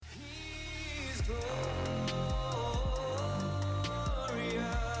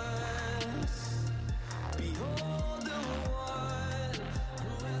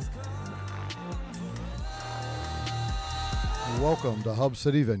Welcome to Hub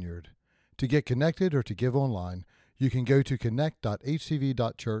City Vineyard. To get connected or to give online, you can go to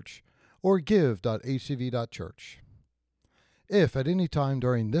connect.hcv.church or give.hcv.church. If at any time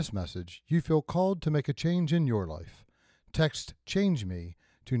during this message you feel called to make a change in your life, text Change Me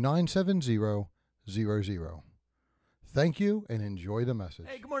to 97000. Thank you and enjoy the message.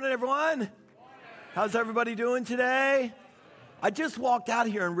 Hey, good morning, everyone. Good morning. How's everybody doing today? I just walked out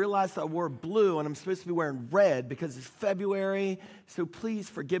here and realized I wore blue and I'm supposed to be wearing red because it's February, so please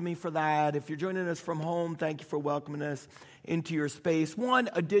forgive me for that. If you're joining us from home, thank you for welcoming us into your space. One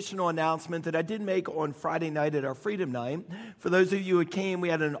additional announcement that I did make on Friday night at our Freedom Night. For those of you who came, we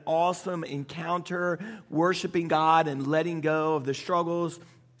had an awesome encounter worshiping God and letting go of the struggles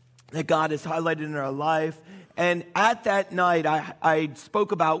that God has highlighted in our life. And at that night, I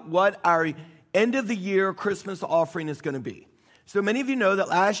spoke about what our end of the year Christmas offering is going to be. So many of you know that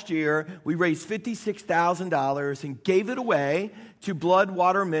last year we raised $56,000 and gave it away to Blood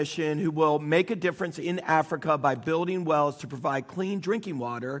Water Mission, who will make a difference in Africa by building wells to provide clean drinking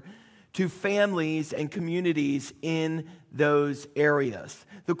water to families and communities in those areas.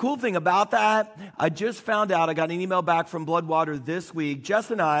 The cool thing about that, I just found out, I got an email back from Bloodwater this week.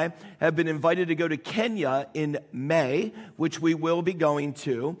 Jess and I have been invited to go to Kenya in May, which we will be going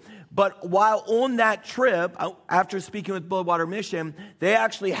to. But while on that trip, after speaking with Bloodwater Mission, they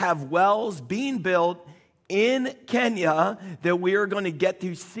actually have wells being built in Kenya that we are going to get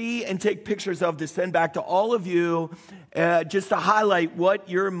to see and take pictures of to send back to all of you, just to highlight what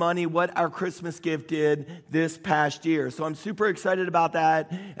your money, what our Christmas gift did this past year. So I'm super excited about that,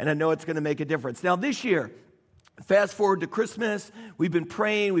 and I know it's going to make a difference. Now this year, fast forward to Christmas, we've been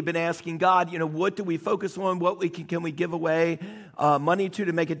praying, we've been asking God, what do we focus on? What can we give away money to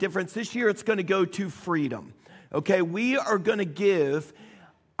make a difference? This year it's going to go to freedom. Okay, we are going to give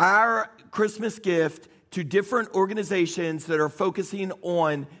our Christmas gift to different organizations that are focusing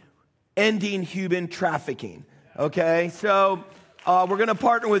on ending human trafficking. Okay, so we're going to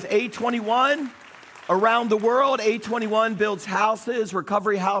partner with A21 around the world. A21 builds houses,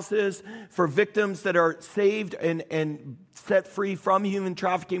 recovery houses for victims that are saved and set free from human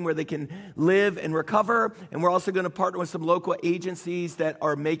trafficking where they can live and recover. And we're also going to partner with some local agencies that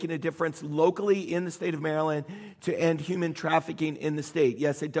are making a difference locally in the state of Maryland to end human trafficking in the state.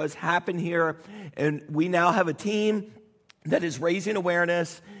 Yes, it does happen here. And we now have a team that is raising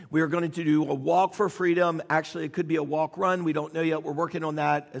awareness. We are going to do a walk for freedom. Actually, it could be a walk run. We don't know yet. We're working on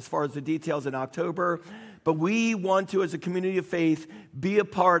that as far as the details in October. But we want to, as a community of faith, be a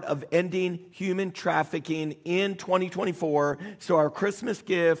part of ending human trafficking in 2024. So our Christmas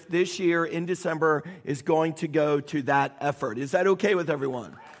gift this year in December is going to go to that effort. Is that okay with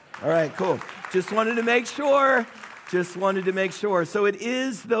everyone? All right, cool. Just wanted to make sure. So it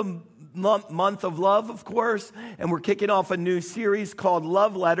is the month of love, of course, and we're kicking off a new series called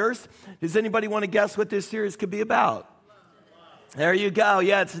Love Letters. Does anybody want to guess what this series could be about? There you go.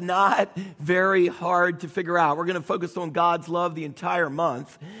 Yeah, it's not very hard to figure out. We're going to focus on God's love the entire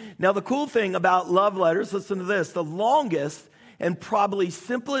month. Now, the cool thing about love letters, listen to this, the longest and probably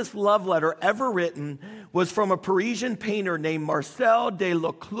simplest love letter ever written was from a Parisian painter named Marcel de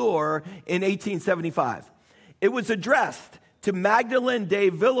Leclerc in 1875. It was addressed to Magdalene de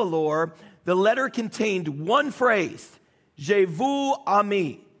Villelaure. The letter contained one phrase, Je vous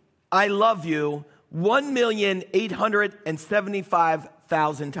aime, I love you,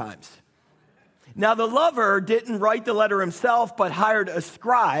 1,875,000 times. Now, the lover didn't write the letter himself, but hired a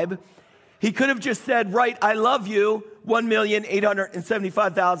scribe. He could have just said, write, I love you,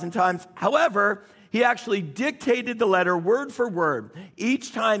 1,875,000 times. However, he actually dictated the letter word for word.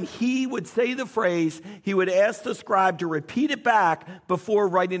 Each time he would say the phrase, he would ask the scribe to repeat it back before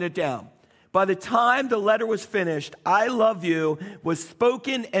writing it down. By the time the letter was finished, I love you was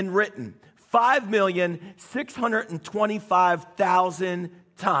spoken and written 5,625,000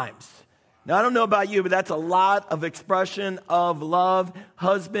 times. Now, I don't know about you, but that's a lot of expression of love.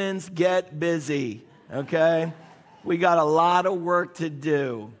 Husbands, get busy, okay? We got a lot of work to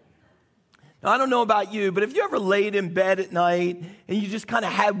do. Now, I don't know about you, but if you ever laid in bed at night and you just kind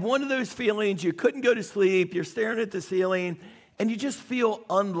of had one of those feelings, you couldn't go to sleep, you're staring at the ceiling, and you just feel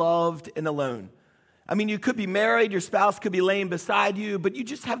unloved and alone. I mean, you could be married, your spouse could be laying beside you, but you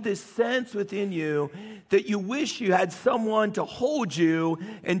just have this sense within you that you wish you had someone to hold you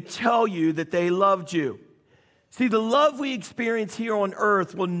and tell you that they loved you. See, the love we experience here on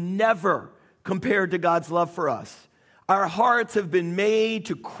earth will never compare to God's love for us. Our hearts have been made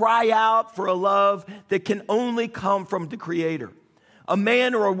to cry out for a love that can only come from the Creator. A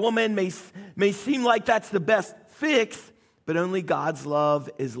man or a woman may seem like that's the best fix, but only God's love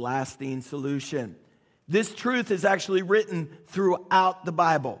is lasting solution. This truth is actually written throughout the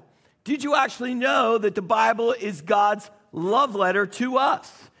Bible. Did you actually know that the Bible is God's love letter to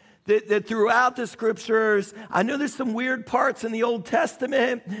us? That throughout the scriptures, I know there's some weird parts in the Old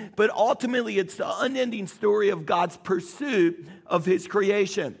Testament, but ultimately it's the unending story of God's pursuit of his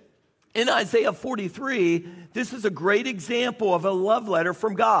creation. In Isaiah 43, this is a great example of a love letter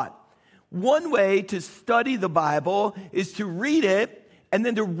from God. One way to study the Bible is to read it and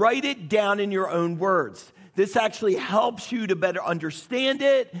then to write it down in your own words. This actually helps you to better understand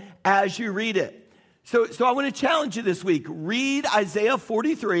it as you read it. So I want to challenge you this week. Read Isaiah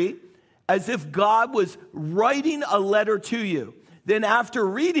 43 as if God was writing a letter to you. Then after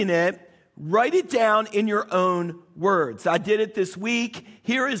reading it, write it down in your own words. I did it this week.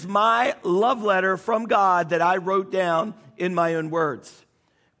 Here is my love letter from God that I wrote down in my own words.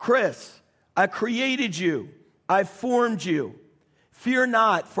 Chris, I created you. I formed you. Fear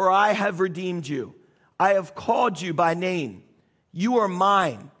not, for I have redeemed you. I have called you by name. You are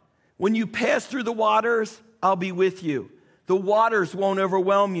mine. When you pass through the waters, I'll be with you. The waters won't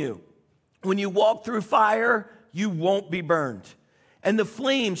overwhelm you. When you walk through fire, you won't be burned, and the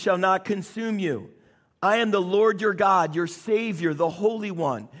flame shall not consume you. I am the Lord your God, your Savior, the Holy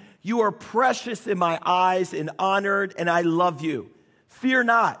One. You are precious in my eyes and honored, and I love you. Fear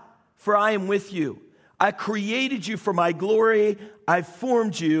not, for I am with you. I created you for my glory. I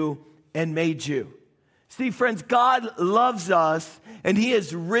formed you and made you. See, friends, God loves us, and he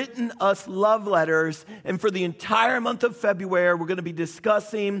has written us love letters. And for the entire month of February, we're going to be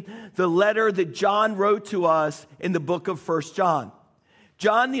discussing the letter that John wrote to us in the book of 1 John.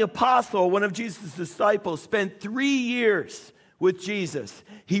 John the Apostle, one of Jesus' disciples, spent 3 years with Jesus.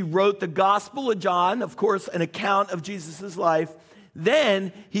 He wrote the Gospel of John, of course, an account of Jesus' life.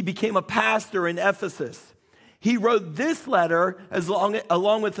 Then he became a pastor in Ephesus. He wrote this letter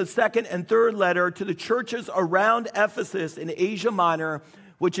along with the second and third letter to the churches around Ephesus in Asia Minor,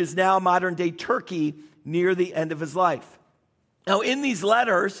 which is now modern-day Turkey, near the end of his life. Now, in these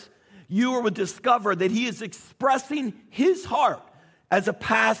letters, you will discover that he is expressing his heart as a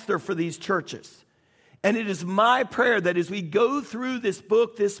pastor for these churches. And it is my prayer that as we go through this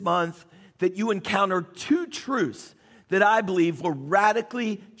book this month, that you encounter two truths that I believe will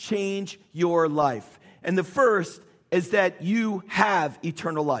radically change your life. And the first is that you have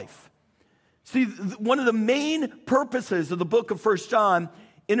eternal life. See, one of the main purposes of the book of 1 John,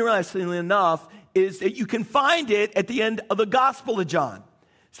 interestingly enough, is that you can find it at the end of the Gospel of John.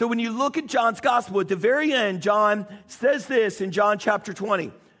 So when you look at John's Gospel, at the very end, John says this in John chapter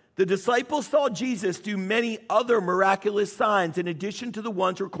 20. The disciples saw Jesus do many other miraculous signs in addition to the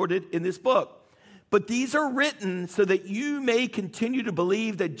ones recorded in this book. But these are written so that you may continue to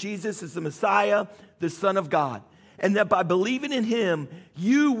believe that Jesus is the Messiah, the Son of God, and that by believing in him,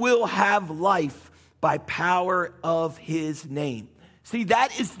 you will have life by power of his name. See,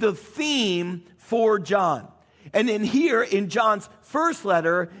 that is the theme for John. And in here, in John's first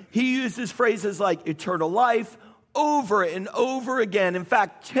letter, he uses phrases like eternal life over and over again. In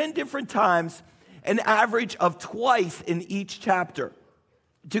fact, 10 different times, an average of twice in each chapter.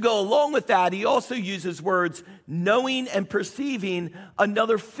 To go along with that, he also uses words knowing and perceiving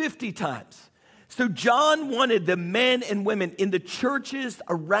another 50 times. So John wanted the men and women in the churches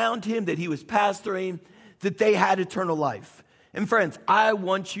around him that he was pastoring, that they had eternal life. And friends, I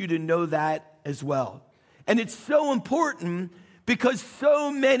want you to know that as well. And it's so important because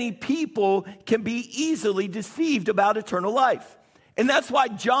so many people can be easily deceived about eternal life. And that's why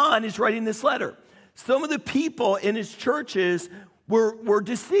John is writing this letter. Some of the people in his churches were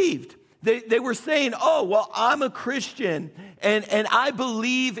deceived. They were saying, oh, well, I'm a Christian and I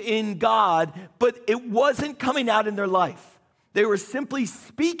believe in God, but it wasn't coming out in their life. They were simply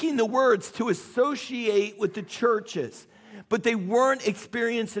speaking the words to associate with the churches, but they weren't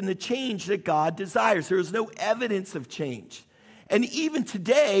experiencing the change that God desires. There was no evidence of change. And even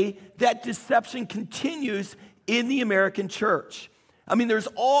today, that deception continues in the American church. I mean, there's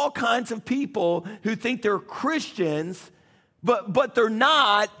all kinds of people who think they're Christians, but they're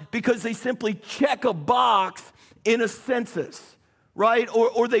not because they simply check a box in a census, right?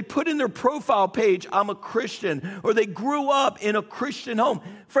 Or they put in their profile page, I'm a Christian, or they grew up in a Christian home.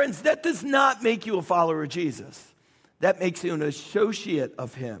 Friends, that does not make you a follower of Jesus. That makes you an associate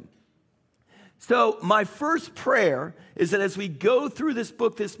of him. So my first prayer is that as we go through this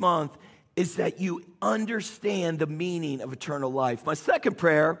book this month, is that you understand the meaning of eternal life. My second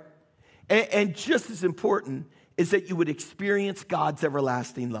prayer, and just as important, is that you would experience God's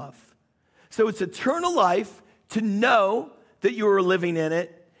everlasting love. So it's eternal life to know that you are living in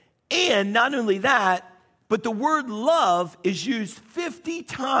it. And not only that, but the word love is used 50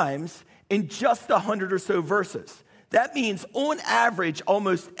 times in just 100 or so verses. That means on average,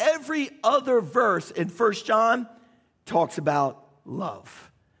 almost every other verse in 1 John talks about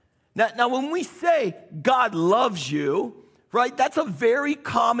love. Now when we say God loves you, right, that's a very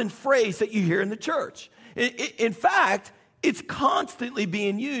common phrase that you hear in the church. In fact, it's constantly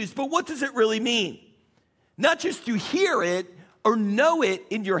being used, but what does it really mean? Not just to hear it or know it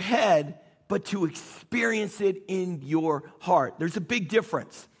in your head, but to experience it in your heart. There's a big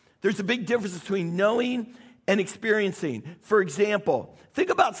difference. There's a big difference between knowing and experiencing. For example, think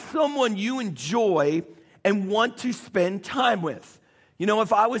about someone you enjoy and want to spend time with. You know,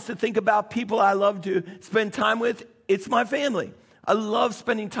 if I was to think about people I love to spend time with, it's my family. I love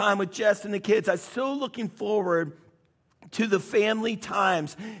spending time with Jess and the kids. I'm so looking forward to the family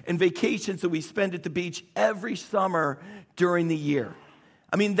times and vacations that we spend at the beach every summer during the year.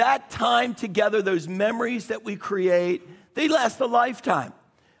 I mean, that time together, those memories that we create, they last a lifetime.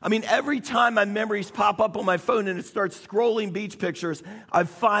 I mean, every time my memories pop up on my phone and it starts scrolling beach pictures, I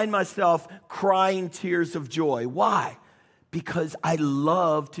find myself crying tears of joy. Why? Because I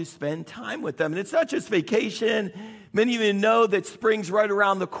love to spend time with them. And it's not just vacation. Many of you know that spring's right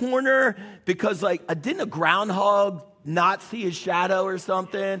around the corner because, didn't a groundhog not see his shadow or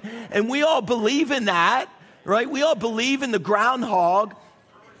something? And we all believe in that, right? We all believe in the groundhog.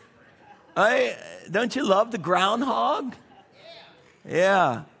 Don't you love the groundhog?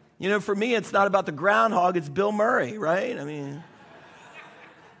 Yeah. You know, for me, it's not about the groundhog, it's Bill Murray, right? I mean,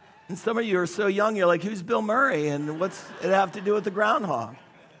 and some of you are so young, you're like, who's Bill Murray? And what's it have to do with the groundhog?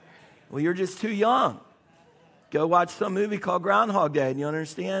 Well, you're just too young. Go watch some movie called Groundhog Day and you'll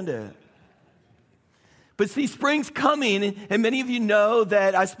understand it. But see, spring's coming, and many of you know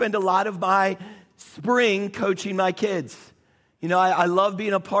that I spend a lot of my spring coaching my kids. You know, I love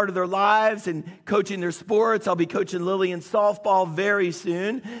being a part of their lives and coaching their sports. I'll be coaching Lily in softball very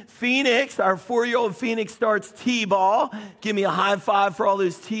soon. Phoenix, our 4-year-old Phoenix starts T-ball. Give me a high five for all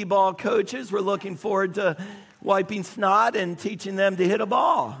those T-ball coaches. We're looking forward to wiping snot and teaching them to hit a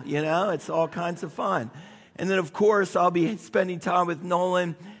ball. You know, it's all kinds of fun. And then, of course, I'll be spending time with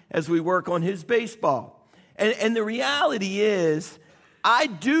Nolan as we work on his baseball. And the reality is, I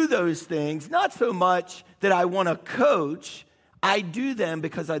do those things not so much that I want to coach. I do them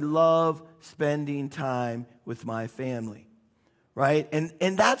because I love spending time with my family, right?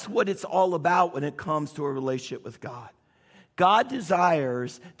 And that's what it's all about when it comes to a relationship with God. God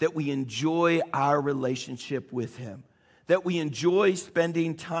desires that we enjoy our relationship with Him, that we enjoy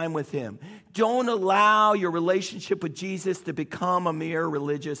spending time with Him. Don't allow your relationship with Jesus to become a mere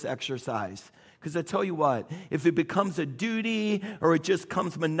religious exercise. Because I tell you what, if it becomes a duty or it just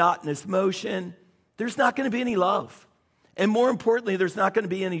comes monotonous motion, there's not going to be any love. And more importantly, there's not going to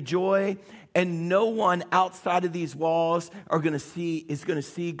be any joy, and no one outside of these walls is going to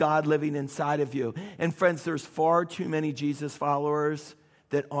see God living inside of you. And friends, there's far too many Jesus followers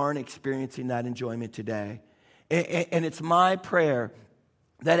that aren't experiencing that enjoyment today. And it's my prayer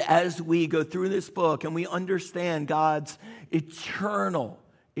that as we go through this book and we understand God's eternal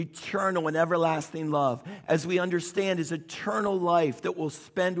and everlasting love, as we understand His eternal life that we'll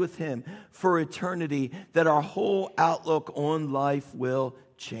spend with Him for eternity, that our whole outlook on life will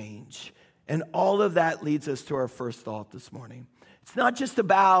change. And all of that leads us to our first thought this morning. It's not just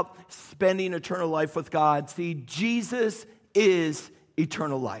about spending eternal life with God. See, Jesus is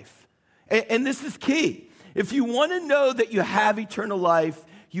eternal life. And this is key. If you want to know that you have eternal life,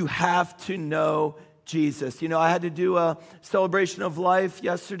 you have to know Jesus. You know, I had to do a celebration of life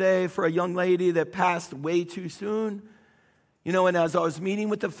yesterday for a young lady that passed way too soon. You know, and as I was meeting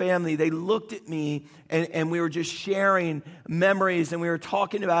with the family, they looked at me and we were just sharing memories and we were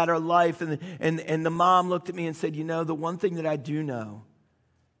talking about our life. And the mom looked at me and said, you know, the one thing that I do know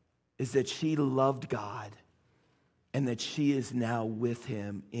is that she loved God and that she is now with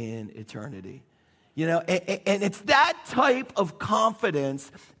Him in eternity. You know, and it's that type of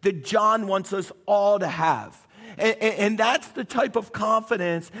confidence that John wants us all to have. And that's the type of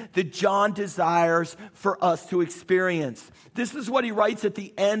confidence that John desires for us to experience. This is what he writes at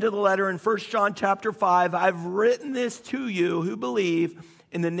the end of the letter in 1 John chapter 5. I've written this to you who believe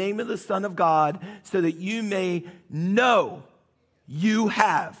in the name of the Son of God so that you may know you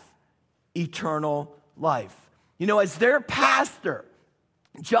have eternal life. You know, as their pastor,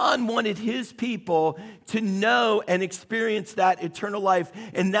 John wanted his people to know and experience that eternal life.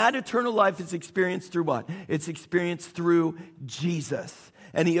 And that eternal life is experienced through what? It's experienced through Jesus.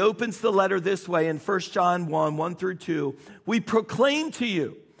 And he opens the letter this way in 1 John 1, 1 through 2. We proclaim to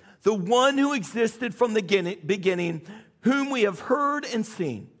you the one who existed from the beginning, whom we have heard and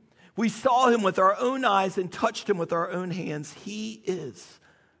seen. We saw him with our own eyes and touched him with our own hands. He is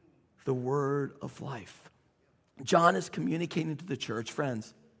the word of life. John is communicating to the church,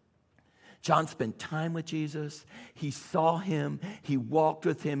 friends. John spent time with Jesus. He saw him. He walked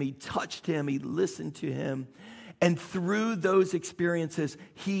with him. He touched him. He listened to him. And through those experiences,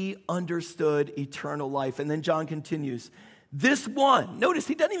 he understood eternal life. And then John continues, this one, notice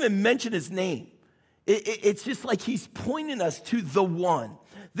he doesn't even mention his name. It's just like he's pointing us to the one.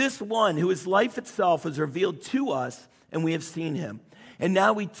 This one who is life itself was revealed to us, and we have seen him. And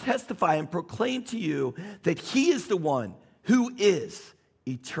now we testify and proclaim to you that he is the one who is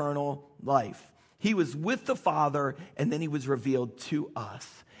eternal life. He was with the Father, and then he was revealed to us.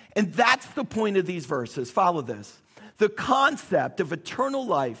 And that's the point of these verses. Follow this. The concept of eternal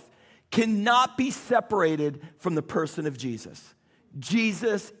life cannot be separated from the person of Jesus.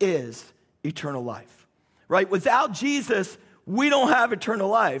 Jesus is eternal life, right? Without Jesus, we don't have eternal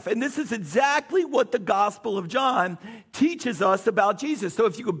life. And this is exactly what the Gospel of John teaches us about Jesus. So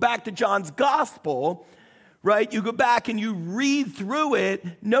if you go back to John's Gospel, right, you go back and you read through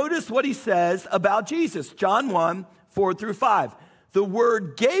it, notice what he says about Jesus. John 1, 4 through 5. The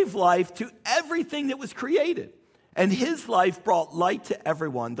Word gave life to everything that was created, and his life brought light to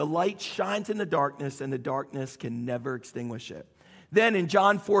everyone. The light shines in the darkness, and the darkness can never extinguish it. Then in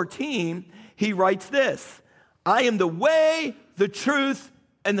John 14, he writes this, I am the way, the truth,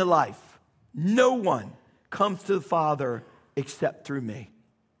 and the life. No one comes to the Father except through me.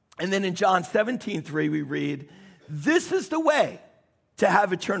 And then in John 17:3, we read, this is the way to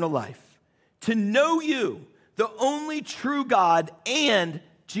have eternal life, to know you, the only true God, and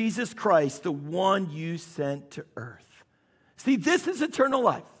Jesus Christ, the one you sent to earth. See, this is eternal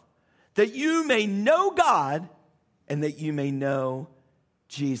life, that you may know God and that you may know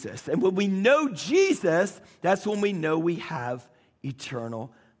Jesus. And when we know Jesus, that's when we know we have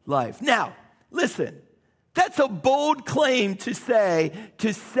eternal life. Now, listen, that's a bold claim to say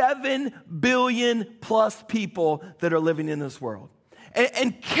to 7 billion plus people that are living in this world.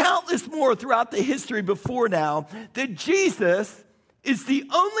 And countless more throughout the history before now, that Jesus is the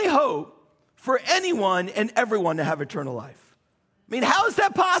only hope for anyone and everyone to have eternal life. I mean, how is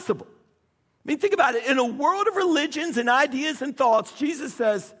that possible? I mean, think about it. In a world of religions and ideas and thoughts, Jesus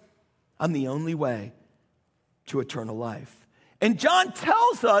says, I'm the only way to eternal life. And John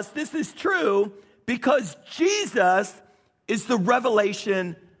tells us this is true because Jesus is the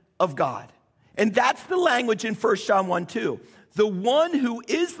revelation of God. And that's the language in 1 John 1:2. The one who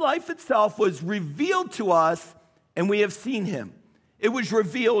is life itself was revealed to us, and we have seen him. It was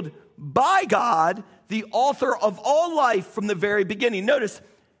revealed by God, the author of all life from the very beginning. Notice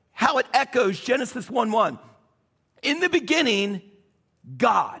how it echoes Genesis 1:1. In the beginning,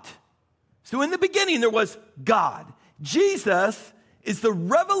 God. So in the beginning, there was God. Jesus is the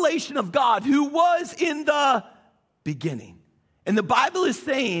revelation of God who was in the beginning. And the Bible is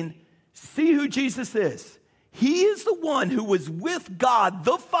saying, see who Jesus is. He is the one who was with God,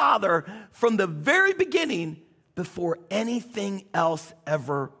 the Father, from the very beginning before anything else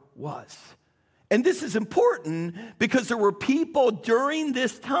ever was. And this is important because there were people during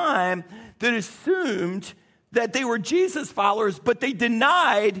this time that assumed that they were Jesus followers, but they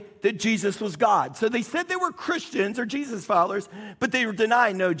denied that Jesus was God. So they said they were Christians or Jesus followers, but they were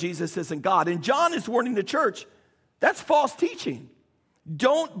denying, no, Jesus isn't God. And John is warning the church, that's false teaching.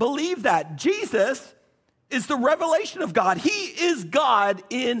 Don't believe that. Jesus is the revelation of God. He is God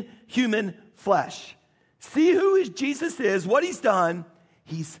in human flesh. See who Jesus is, what he's done.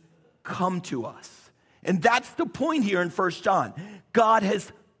 He's come to us. And that's the point here in 1 John. God has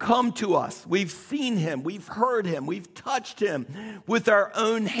come to us. We've seen him. We've heard him. We've touched him with our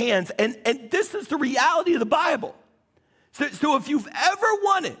own hands. And this is the reality of the Bible. So if you've ever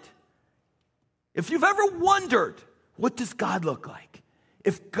wanted, if you've ever wondered, what does God look like?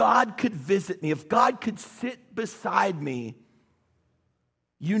 If God could visit me, if God could sit beside me,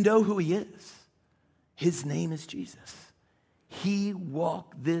 you know who he is. His name is Jesus. He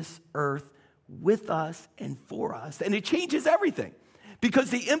walked this earth with us and for us. And it changes everything.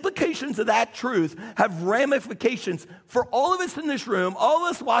 Because the implications of that truth have ramifications for all of us in this room, all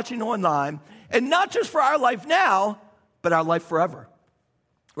of us watching online, and not just for our life now, but our life forever.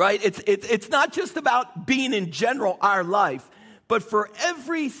 Right? It's not just about being in general our life, but for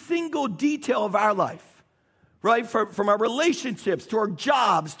every single detail of our life, right? From our relationships, to our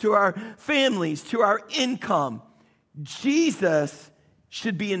jobs, to our families, to our income, Jesus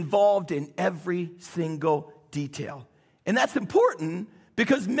should be involved in every single detail. And that's important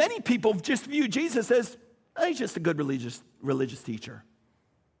Because many people just view Jesus as, oh, he's just a good religious teacher.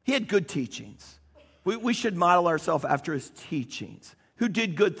 He had good teachings. We should model ourselves after his teachings, who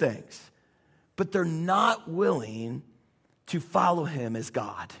did good things. But they're not willing to follow him as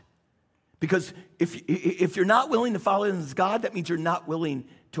God. Because if you're not willing to follow him as God, that means you're not willing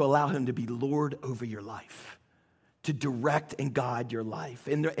to allow him to be Lord over your life, to direct and guide your life.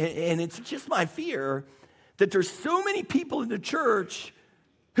 And it's just my fear that there's so many people in the church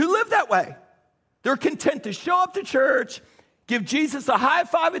who live that way. They're content to show up to church, give Jesus a high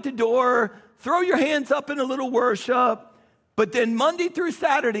five at the door, throw your hands up in a little worship, but then Monday through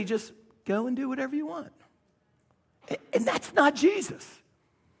Saturday, just go and do whatever you want. And that's not Jesus.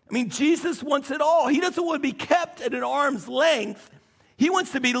 I mean, Jesus wants it all. He doesn't want to be kept at an arm's length. He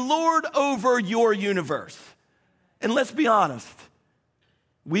wants to be Lord over your universe. And let's be honest,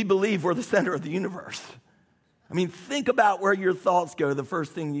 we believe we're the center of the universe. I mean, think about where your thoughts go the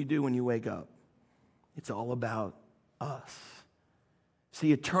first thing you do when you wake up. It's all about us.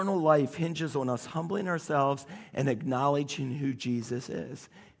 See, eternal life hinges on us humbling ourselves and acknowledging who Jesus is.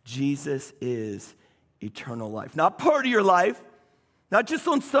 Jesus is eternal life. Not part of your life, not just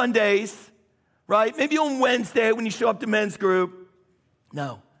on Sundays, right? Maybe on Wednesday when you show up to men's group.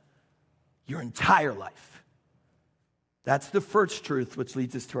 No, your entire life. That's the first truth, which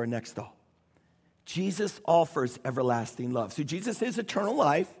leads us to our next thought. Jesus offers everlasting love. So Jesus is eternal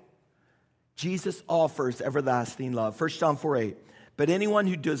life. Jesus offers everlasting love. 1 John 4:8. But anyone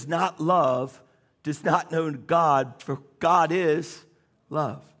who does not love does not know God, for God is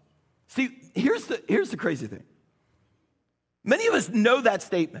love. See, here's the crazy thing. Many of us know that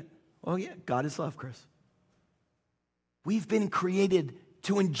statement. Oh yeah, God is love, Chris. We've been created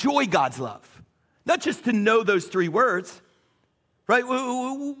to enjoy God's love, not just to know those three words, right?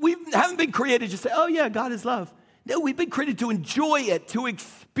 We haven't been created to say, oh yeah, God is love. No, we've been created to enjoy it, to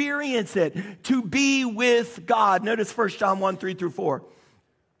experience it, to be with God. Notice 1 John 1:3-4.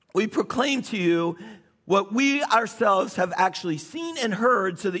 We proclaim to you what we ourselves have actually seen and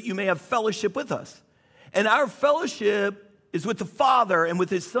heard so that you may have fellowship with us. And our fellowship is with the Father and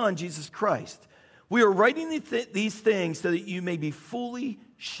with his Son, Jesus Christ. We are writing these things so that you may be fully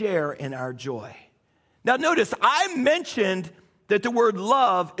share in our joy. Now notice, I mentioned that the word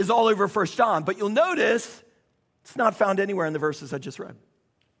love is all over 1 John, but you'll notice it's not found anywhere in the verses I just read.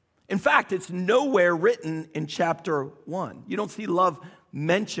 In fact, it's nowhere written in chapter 1. You don't see love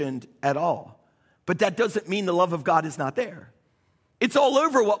mentioned at all. But that doesn't mean the love of God is not there. It's all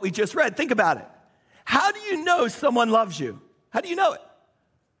over what we just read. Think about it. How do you know someone loves you? How do you know it?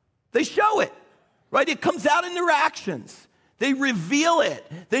 They show it, right? It comes out in their actions. They reveal it.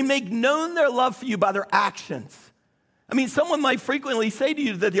 They make known their love for you by their actions. I mean, someone might frequently say to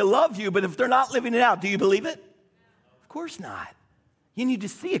you that they love you, but if they're not living it out, do you believe it? Of course not. You need to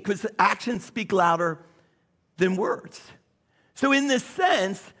see it because the actions speak louder than words. So in this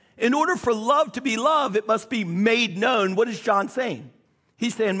sense, in order for love to be love, it must be made known. What is John saying?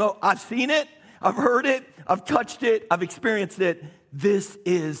 He's saying, well, I've seen it, I've heard it, I've touched it, I've experienced it. This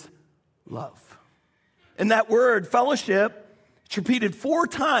is love. And that word, fellowship, it's repeated 4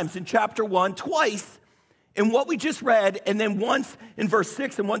 times in chapter 1, twice in what we just read, and then once in verse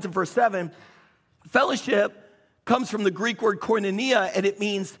 6 and once in verse 7. Fellowship comes from the Greek word koinonia, and it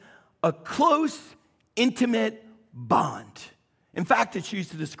means a close, intimate bond. In fact, it's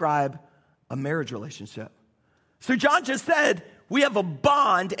used to describe a marriage relationship. So John just said, we have a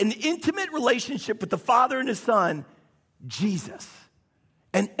bond, an intimate relationship with the Father and his Son, Jesus.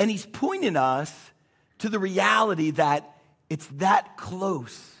 And he's pointing us to the reality that it's that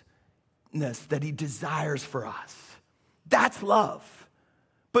closeness that he desires for us. That's love.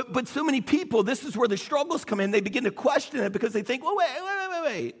 But so many people, this is where the struggles come in. They begin to question it because they think, well,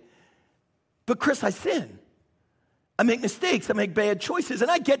 wait. But Chris, I sin. I make mistakes. I make bad choices. And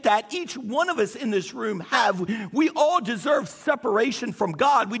I get that. Each one of us in this room have. We all deserve separation from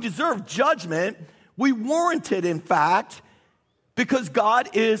God. We deserve judgment. We warrant it, in fact, because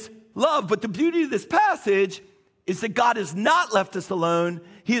God is love. But the beauty of this passage is that God has not left us alone.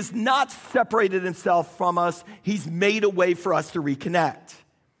 He has not separated himself from us. He's made a way for us to reconnect.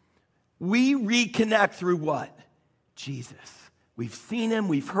 We reconnect through what? Jesus. We've seen him,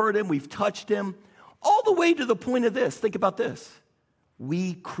 we've heard him, we've touched him, all the way to the point of this. Think about this.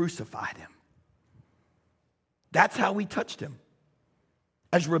 We crucified him. That's how we touched him.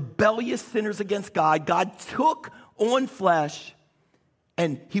 As rebellious sinners against God, God took on flesh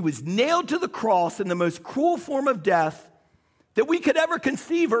and he was nailed to the cross in the most cruel form of death that we could ever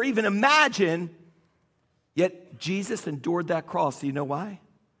conceive or even imagine. Yet Jesus endured that cross. Do you know why?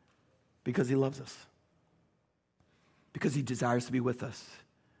 Because he loves us. because he desires to be with us.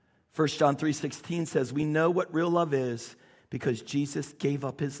 1 John 3:16 says, we know what real love is because Jesus gave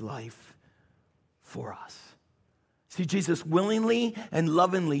up his life for us. See, Jesus willingly and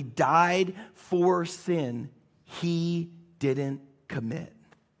lovingly died for sin he didn't commit.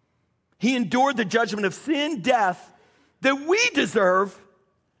 He endured the judgment of sin, death that we deserve,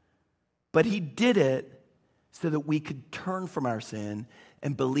 but he did it so that we could turn from our sin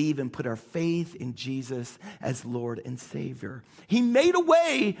and believe and put our faith in Jesus as Lord and Savior. He made a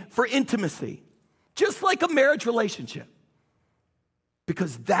way for intimacy, just like a marriage relationship,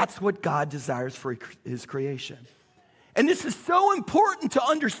 because that's what God desires for his creation. And this is so important to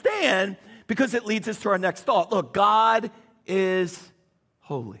understand because it leads us to our next thought. Look, God is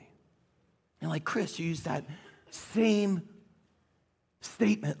holy. And like Chris, you used that same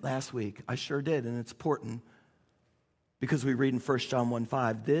statement last week. I sure did, and it's important because we read in 1 John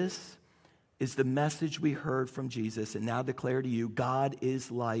 1:5, this is the message we heard from Jesus and now declare to you, God is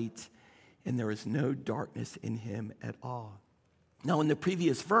light and there is no darkness in him at all. Now in the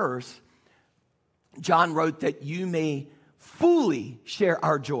previous verse, John wrote that you may fully share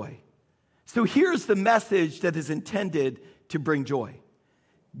our joy. So here's the message that is intended to bring joy.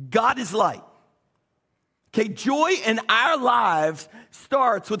 God is light. Okay, joy in our lives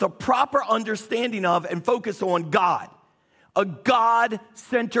starts with a proper understanding of and focus on God. A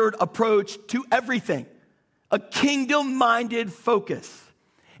God-centered approach to everything. A kingdom-minded focus.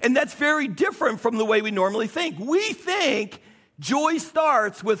 And that's very different from the way we normally think. We think joy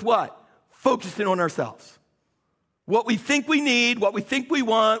starts with what? Focusing on ourselves. What we think we need, what we think we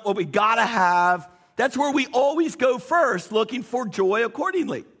want, what we gotta have. That's where we always go first, looking for joy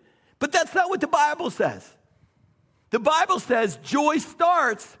accordingly. But that's not what the Bible says. The Bible says joy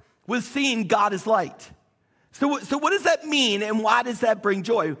starts with seeing God as light. So what does that mean and why does that bring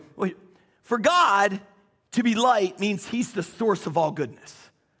joy? For God to be light means he's the source of all goodness.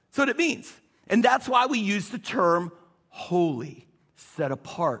 That's what it means. And that's why we use the term holy, set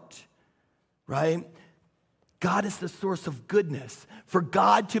apart, right? God is the source of goodness. For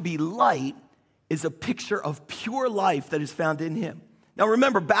God to be light is a picture of pure life that is found in him. Now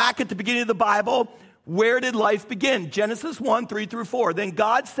remember, back at the beginning of the Bible, where did life begin? Genesis 1:3-4. Then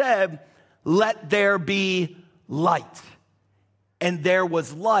God said, let there be light. And there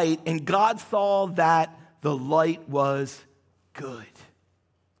was light, and God saw that the light was good.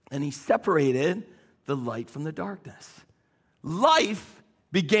 And he separated the light from the darkness. Life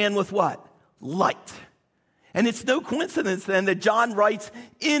began with what? Light. And it's no coincidence then that John writes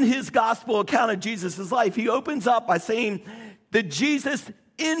in his gospel account of Jesus' life, he opens up by saying that Jesus,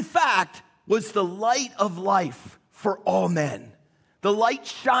 in fact, was the light of life for all men. The light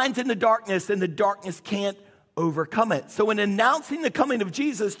shines in the darkness, and the darkness can't overcome it. So in announcing the coming of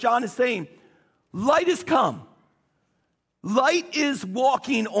Jesus, John is saying, light has come. Light is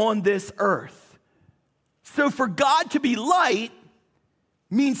walking on this earth. So for God to be light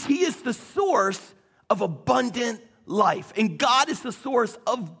means he is the source of abundant life. And God is the source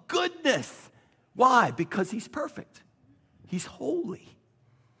of goodness. Why? Because he's perfect. He's holy.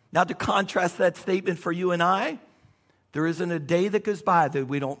 Now to contrast that statement for you and I, there isn't a day that goes by that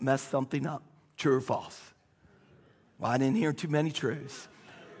we don't mess something up. True or false? Well, I didn't hear too many truths.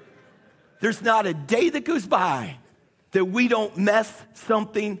 There's not a day that goes by that we don't mess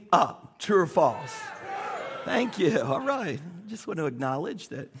something up. True or false? Thank you. All right. I just want to acknowledge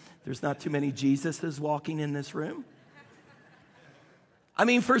that there's not too many Jesuses walking in this room. I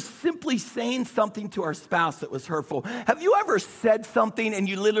mean, for simply saying something to our spouse that was hurtful. Have you ever said something and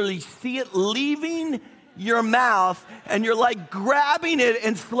you literally see it leaving your mouth and you're like grabbing it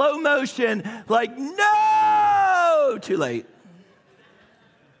in slow motion, like, no, too late.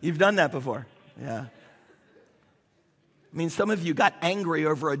 You've done that before. Yeah. I mean, some of you got angry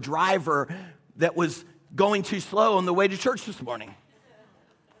over a driver that was going too slow on the way to church this morning,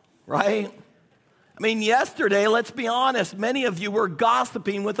 right? I mean, yesterday, let's be honest, many of you were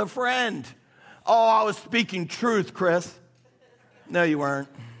gossiping with a friend. Oh, I was speaking truth, Chris. No, you weren't.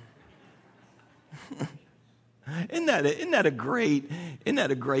 Isn't that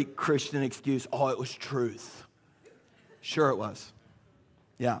a great Christian excuse? Oh, it was truth. Sure it was.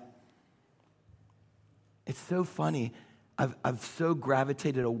 Yeah. It's so funny. I've so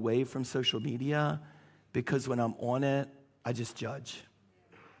gravitated away from social media because when I'm on it, I just judge.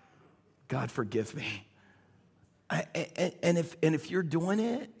 God forgive me. And if you're doing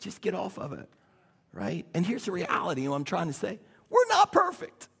it, just get off of it, right? And here's the reality, what I'm trying to say. We're not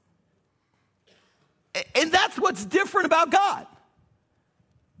perfect. And that's what's different about God.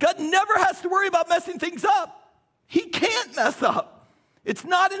 God never has to worry about messing things up. He can't mess up. It's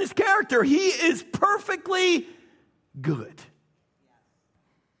not in his character. He is perfectly good.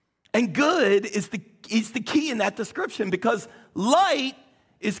 And good is the key in that description, because light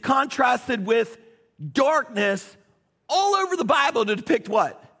is contrasted with darkness all over the Bible to depict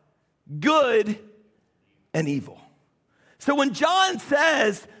what? Good and evil. So when John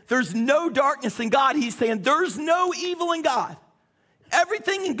says there's no darkness in God, he's saying there's no evil in God.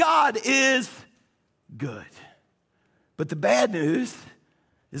 Everything in God is good. But the bad news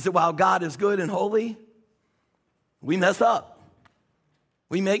is that while God is good and holy, we mess up.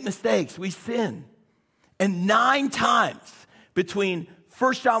 We make mistakes. We sin. And 9 times between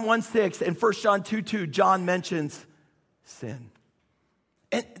 1 John 1:6 and 1 John 2:2, John mentions sin.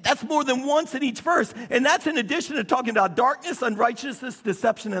 And that's more than once in each verse. And that's in addition to talking about darkness, unrighteousness,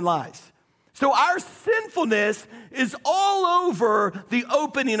 deception, and lies. So our sinfulness is all over the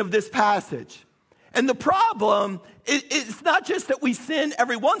opening of this passage. And the problem, it's not just that we sin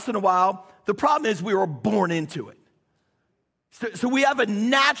every once in a while. The problem is we were born into it. So we have a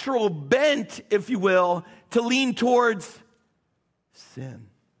natural bent, if you will, to lean towards sin.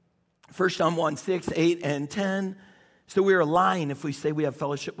 1 John 1:6, 8, and 10. So we are lying if we say we have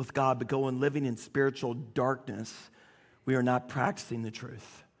fellowship with God, but go on living in spiritual darkness. We are not practicing the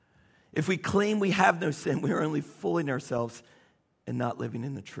truth. If we claim we have no sin, we are only fooling ourselves and not living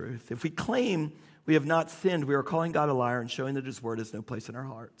in the truth. If we claim we have not sinned, we are calling God a liar and showing that his word has no place in our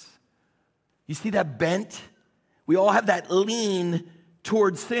hearts. You see that bent? We all have that lean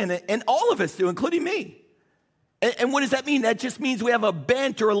towards sin, and all of us do, including me. And what does that mean? That just means we have a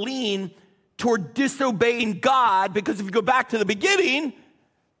bent or a lean toward disobeying God, because if you go back to the beginning,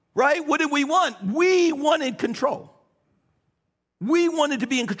 right, what did we want? We wanted control. We wanted to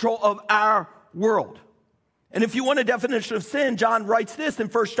be in control of our world. And if you want a definition of sin, John writes this in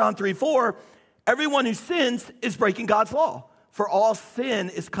 1 John 3:4, everyone who sins is breaking God's law, for all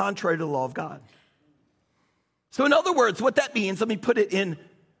sin is contrary to the law of God. So in other words, what that means, let me put it in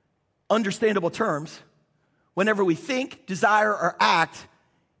understandable terms. Whenever we think, desire, or act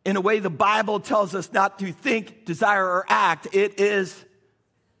in a way the Bible tells us not to think, desire, or act, it is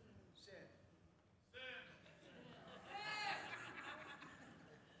sin.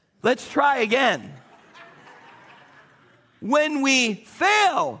 Let's try again. When we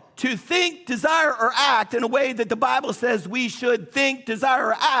fail to think, desire, or act in a way that the Bible says we should think, desire,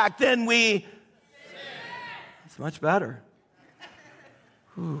 or act, then we sin. It's much better.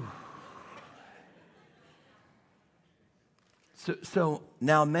 Whew. So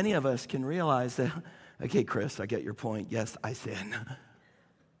now many of us can realize that, okay, Chris, I get your point. Yes, I sin.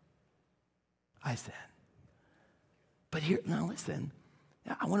 I sin. But here, now listen,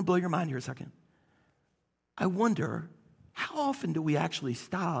 I want to blow your mind here a second. I wonder, how often do we actually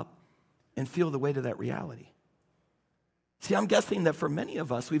stop and feel the weight of that reality? See, I'm guessing that for many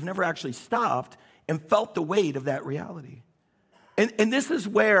of us, we've never actually stopped and felt the weight of that reality. And this is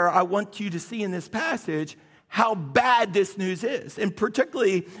where I want you to see in this passage how bad this news is, and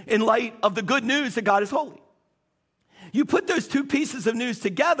particularly in light of the good news that God is holy. You put those two pieces of news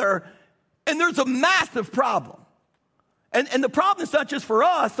together, and there's a massive problem. And the problem is not just for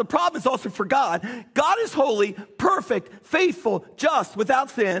us, the problem is also for God. God is holy, perfect, faithful, just, without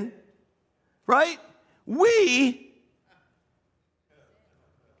sin, right? We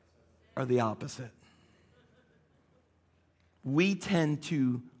are the opposite. We tend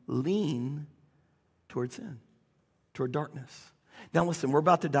to lean toward sin, toward darkness. Now listen, we're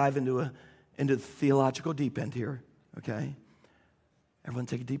about to dive into the theological deep end here, okay? Everyone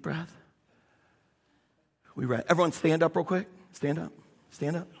take a deep breath. We ready? Everyone stand up real quick. Stand up.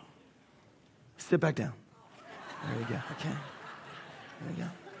 Stand up. Sit back down. There you go. Okay. There you go.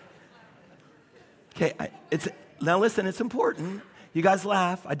 Okay, now listen, it's important. You guys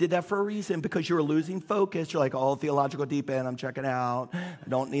laugh. I did that for a reason, because you were losing focus. You're like, oh, theological deep end, I'm checking out. I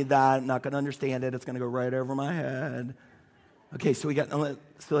don't need that. I'm not going to understand it. It's going to go right over my head. Okay, so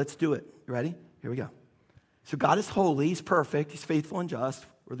let's do it. You ready? Here we go. So God is holy. He's perfect. He's faithful and just.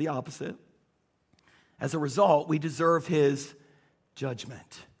 We're the opposite. As a result, we deserve his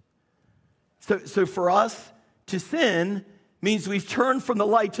judgment. So for us to sin means we've turned from the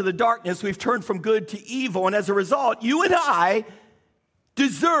light to the darkness. We've turned from good to evil. And as a result, you and I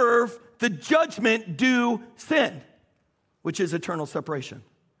deserve the judgment due sin, which is eternal separation.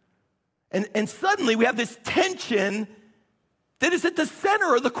 And suddenly we have this tension that is at the center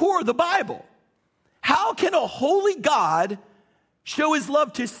or the core of the Bible. How can a holy God show his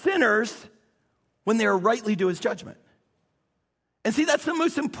love to sinners when they are rightly due his judgment? And see, that's the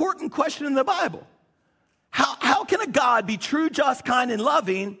most important question in the Bible. How can a God be true, just, kind, and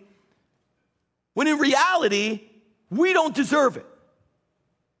loving when in reality we don't deserve it?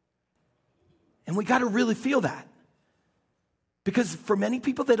 And we got to really feel that. Because for many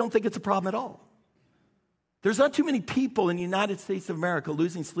people, they don't think it's a problem at all. There's not too many people in the United States of America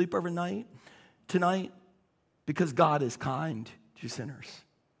losing sleep overnight tonight because God is kind to sinners.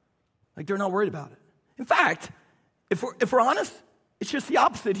 Like, they're not worried about it. In fact, if we're honest, it's just the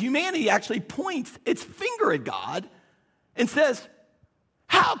opposite. Humanity actually points its finger at God and says,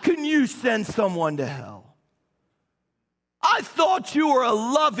 how can you send someone to hell? I thought you were a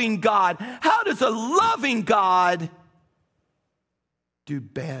loving God. How does a loving God do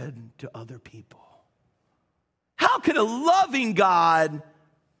bad to other people? How can a loving God,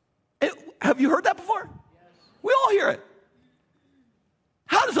 have you heard that before? Yes. We all hear it.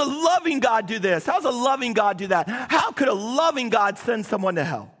 How does a loving God do this? How does a loving God do that? How could a loving God send someone to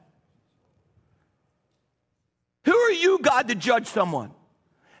hell? Who are you, God, to judge someone?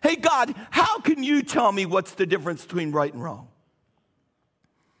 Hey, God, how can you tell me what's the difference between right and wrong?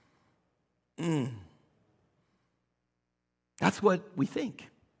 That's what we think.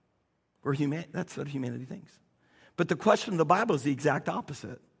 That's what humanity thinks. But the question of the Bible is the exact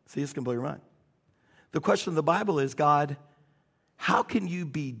opposite. See, it's completely right. The question of the Bible is, God, how can you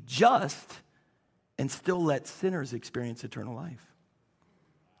be just and still let sinners experience eternal life?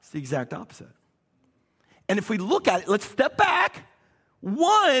 It's the exact opposite. And if we look at it, let's step back.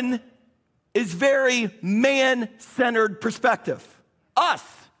 One is very man-centered perspective. Us.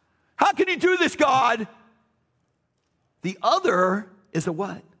 How can you do this, God? The other is a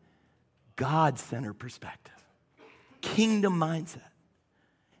what? God-centered perspective. Kingdom mindset.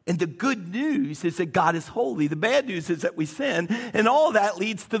 And the good news is that God is holy. The bad news is that we sin. And all that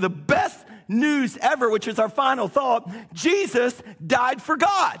leads to the best news ever, which is our final thought. Jesus died for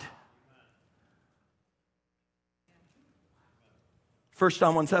God. 1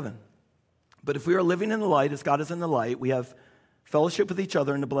 John 1:7. But if we are living in the light as God is in the light, we have fellowship with each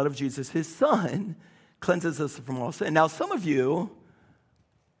other in the blood of Jesus. His Son cleanses us from all sin. Now, some of you,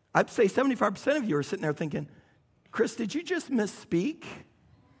 I'd say 75% of you are sitting there thinking, Chris, did you just misspeak?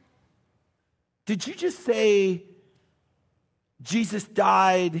 Did you just say Jesus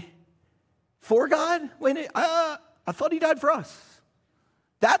died for God? Wait, I thought he died for us.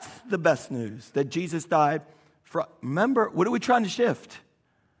 That's the best news, that Jesus died for. Remember, what are we trying to shift?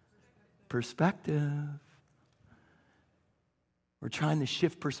 Perspective. We're trying to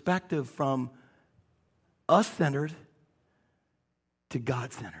shift perspective from us-centered to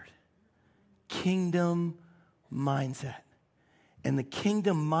God-centered. Kingdom mindset. And the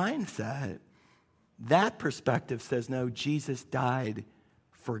kingdom mindset, that perspective says, no, Jesus died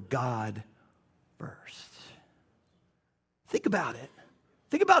for God first. Think about it.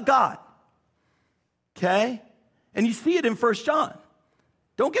 Think about God. Okay? And you see it in 1 John.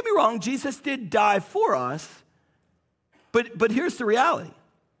 Don't get me wrong, Jesus did die for us, but here's the reality.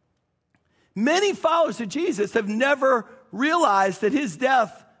 Many followers of Jesus have never realized that his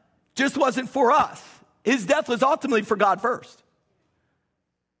death just wasn't for us. His death was ultimately for God first.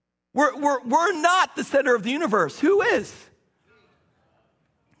 We're not the center of the universe. Who is?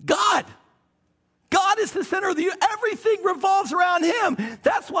 God. God is the center of the universe. Everything revolves around him.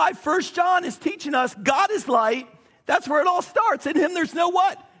 That's why 1 John is teaching us God is light. That's where it all starts. In him there's no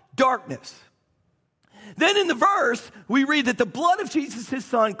what? Darkness. Then in the verse, we read that the blood of Jesus, his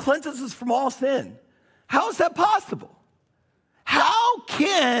Son, cleanses us from all sin. How is that possible? How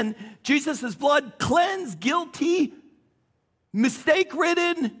can Jesus' blood cleanse guilty,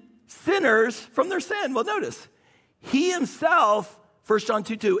 mistake-ridden sinners from their sin? Well, notice, he himself, 1 John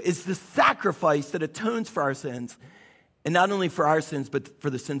 2:2, is the sacrifice that atones for our sins, and not only for our sins, but for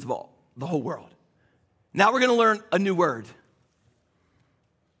the sins of the whole world. Now we're going to learn a new word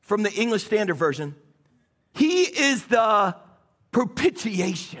from the English Standard Version. He is the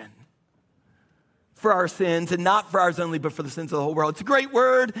propitiation for our sins, and not for ours only, but for the sins of the whole world. It's a great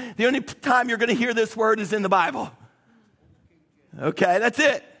word. The only time you're going to hear this word is in the Bible. Okay, that's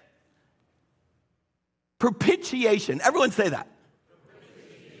it. Propitiation. Everyone say that.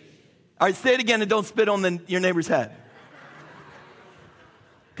 All right, say it again and don't spit on your neighbor's head.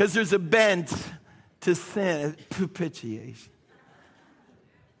 Because there's a bent to sin. Propitiation.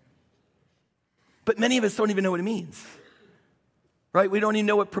 But many of us don't even know what it means. Right? We don't even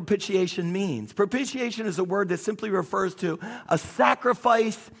know what propitiation means. Propitiation is a word that simply refers to a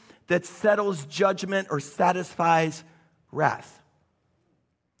sacrifice that settles judgment or satisfies wrath.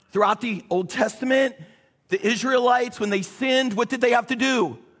 Throughout the Old Testament, the Israelites, when they sinned, what did they have to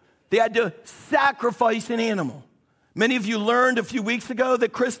do? They had to sacrifice an animal. Many of you learned a few weeks ago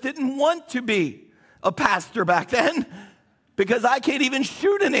that Chris didn't want to be a pastor back then because I can't even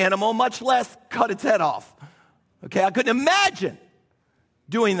shoot an animal, much less cut its head off. Okay, I couldn't imagine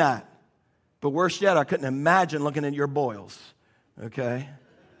doing that. But worse yet, I couldn't imagine looking at your boils okay?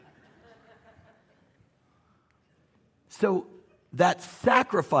 So that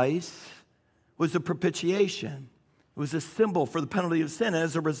sacrifice was a propitiation. It was a symbol for the penalty of sin. And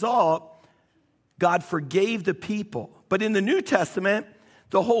as a result, God forgave the people. But in the New Testament,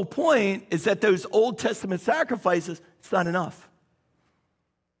 the whole point is that those Old Testament sacrifices, it's not enough.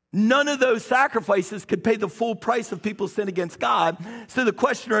 None of those sacrifices could pay the full price of people's sin against God. So the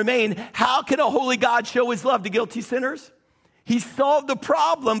question remained, how can a holy God show his love to guilty sinners? He solved the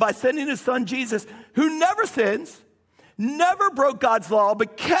problem by sending his son Jesus, who never sins, never broke God's law,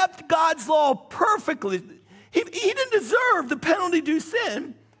 but kept God's law perfectly. He didn't deserve the penalty due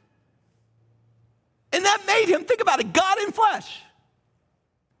sin. And that made him, think about it, God in flesh.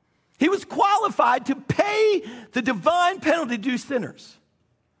 He was qualified to pay the divine penalty due sinners.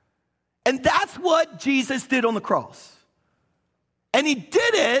 And that's what Jesus did on the cross. And he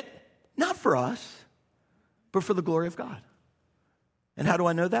did it not for us, but for the glory of God. And how do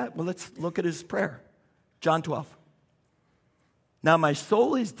I know that? Well, let's look at his prayer. John 12. Now my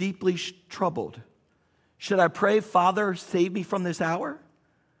soul is deeply troubled. Should I pray, Father, save me from this hour?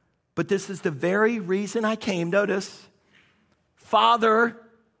 But this is the very reason I came. Notice, Father,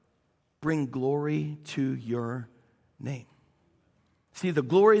 bring glory to your name. See, the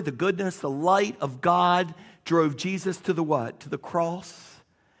glory, the goodness, the light of God drove Jesus to the what? To the cross.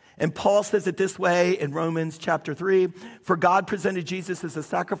 And Paul says it this way in Romans chapter 3. For God presented Jesus as a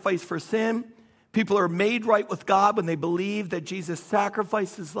sacrifice for sin. People are made right with God when they believe that Jesus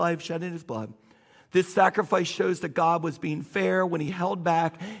sacrificed his life, shedding his blood. This sacrifice shows that God was being fair when he held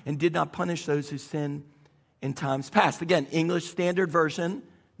back and did not punish those who sinned in times past. Again, English Standard Version,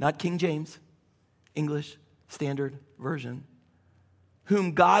 not King James. English Standard Version.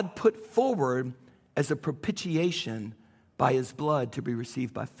 Whom God put forward as a propitiation by his blood to be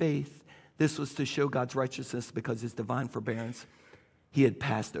received by faith. This was to show God's righteousness because his divine forbearance, he had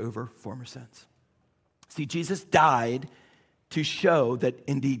passed over former sins. See, Jesus died to show that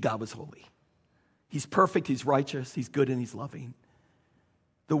indeed God was holy. He's perfect, he's righteous, he's good, and he's loving.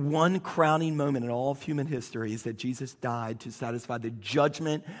 The one crowning moment in all of human history is that Jesus died to satisfy the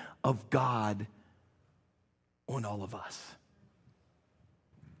judgment of God on all of us.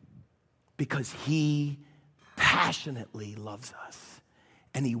 Because he passionately loves us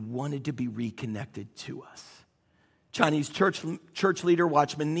and he wanted to be reconnected to us. Chinese church leader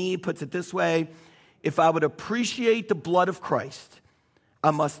Watchman Nee puts it this way: if I would appreciate the blood of Christ,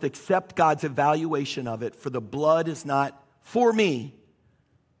 I must accept God's evaluation of it, for the blood is not for me,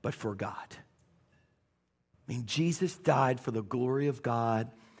 but for God. I mean, Jesus died for the glory of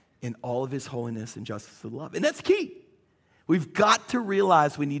God in all of his holiness and justice and love. And that's key. We've got to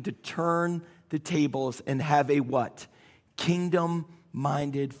realize we need to turn the tables and have a what?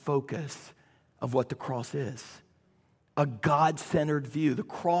 Kingdom-minded focus of what the cross is. A God-centered view. The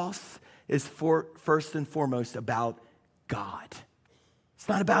cross is first and foremost about God. It's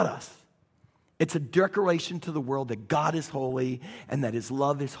not about us. It's a declaration to the world that God is holy and that his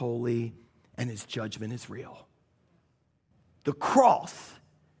love is holy and his judgment is real. The cross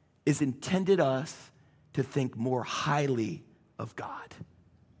is intended us to think more highly of God.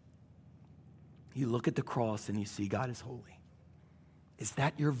 You look at the cross and you see God is holy. Is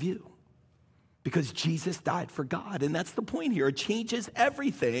that your view? Because Jesus died for God, and that's the point here. It changes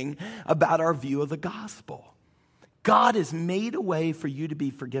everything about our view of the gospel. God has made a way for you to be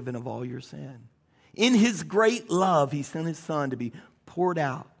forgiven of all your sin. In his great love, he sent his son to be poured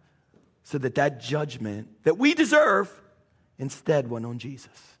out so that that judgment that we deserve instead went on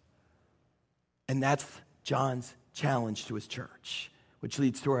Jesus. And that's John's challenge to his church, which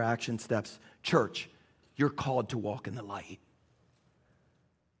leads to our action steps. Church, you're called to walk in the light.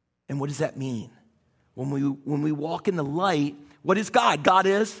 And what does that mean? When we walk in the light, what is God? God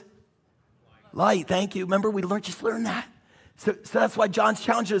is light. Thank you. Remember, we just learned that. So that's why John's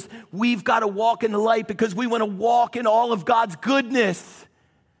challenge is we've got to walk in the light because we want to walk in all of God's goodness.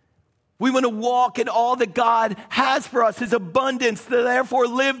 We want to walk in all that God has for us, his abundance, to therefore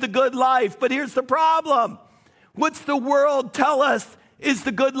live the good life. But here's the problem. What's the world tell us is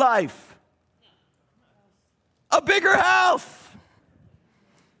the good life? A bigger house.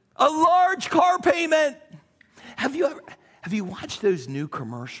 A large car payment. Have you watched those new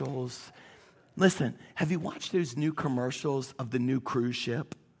commercials? Listen, have you watched those new commercials of the new cruise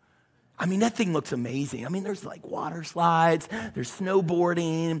ship? I mean, that thing looks amazing. I mean, there's like water slides, there's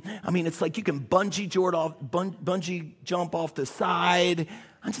snowboarding. I mean, it's like you can bungee jump off the side.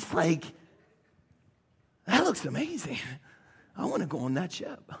 I'm just like, that looks amazing. I want to go on that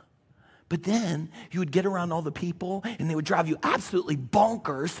ship. But then you would get around all the people and they would drive you absolutely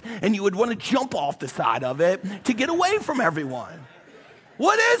bonkers and you would want to jump off the side of it to get away from everyone.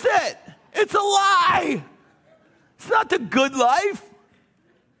 What is it? It's a lie. It's not the good life.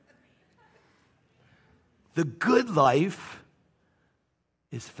 The good life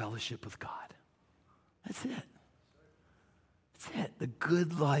is fellowship with God. That's it. That's it. The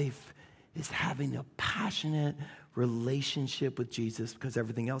good life is having a passionate relationship with Jesus, because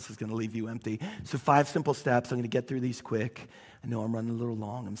everything else is going to leave you empty. So 5 simple steps. I'm going to get through these quick. I know I'm running a little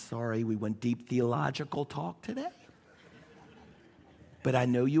long. I'm sorry. We went deep theological talk today. But I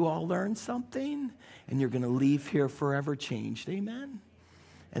know you all learned something, and you're going to leave here forever changed. Amen?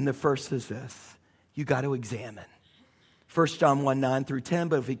 And the first is this. You got to examine. 1 John 1, 9 through 10,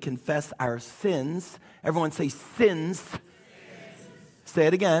 but if we confess our sins, everyone say sins. Sins. Say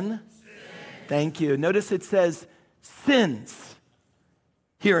it again. Sins. Thank you. Notice it says sins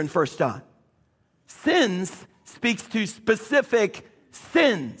here in 1 John. Sins speaks to specific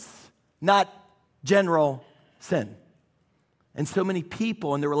sins, not general sin. And so many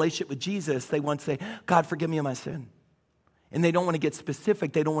people in their relationship with Jesus, they want to say, God, forgive me of my sin. And they don't want to get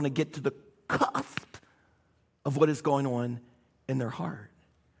specific. They don't want to get to the cusp of what is going on in their heart.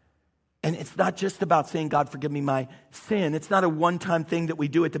 And it's not just about saying, God, forgive me my sin. It's not a one-time thing that we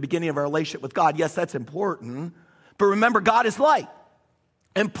do at the beginning of our relationship with God. Yes, that's important. But remember, God is light.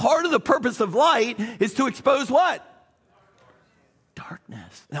 And part of the purpose of light is to expose what?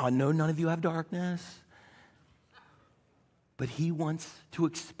 Darkness. Now, I know none of you have darkness. But he wants to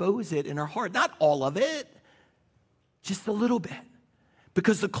expose it in our heart. Not all of it, just a little bit.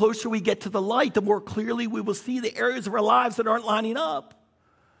 Because the closer we get to the light, the more clearly we will see the areas of our lives that aren't lining up.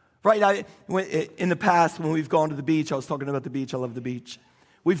 Right? In the past, when we've gone to the beach, I was talking about the beach. I love the beach.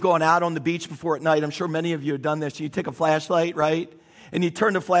 We've gone out on the beach before at night. I'm sure many of you have done this. You take a flashlight, right? And you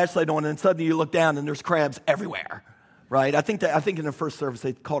turn the flashlight on, and suddenly you look down, and there's crabs everywhere. Right? I think in the first service,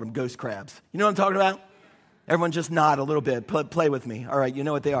 they called them ghost crabs. You know what I'm talking about? Everyone just nod a little bit. Play with me. All right, you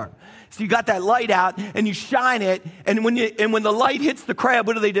know what they are. So you got that light out, and you shine it, and when the light hits the crab,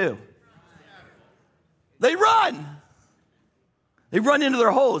 what do? They run. They run into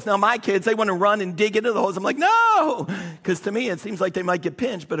their holes. Now, my kids, they want to run and dig into the holes. I'm like, no, because to me, it seems like they might get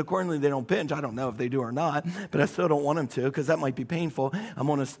pinched, but accordingly, they don't pinch. I don't know if they do or not, but I still don't want them to, because that might be painful. I'm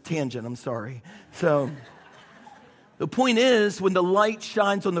on a tangent. I'm sorry. So the point is, when the light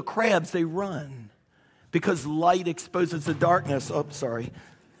shines on the crabs, they run, because light exposes the darkness. Oh, sorry.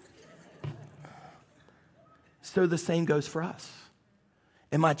 So the same goes for us.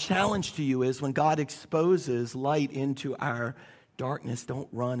 And my challenge to you is, when God exposes light into our darkness, don't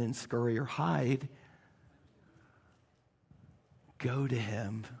run and scurry or hide. Go to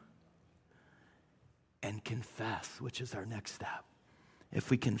him and confess, which is our next step.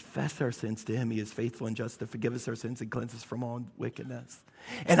 If we confess our sins to him, he is faithful and just to forgive us our sins and cleanse us from all wickedness.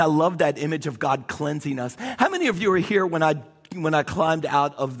 And I love that image of God cleansing us. How many of you were here when I climbed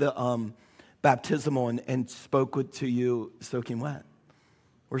out of the baptismal and spoke to you soaking wet?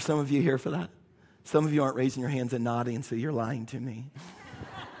 Were some of you here for that? Some of you aren't raising your hands and nodding, so you're lying to me.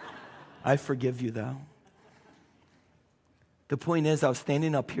 I forgive you, though. The point is, I was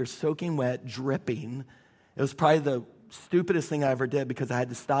standing up here soaking wet, dripping. It was probably the stupidest thing I ever did, because I had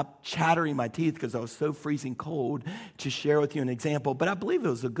to stop chattering my teeth because I was so freezing cold to share with you an example. But I believe it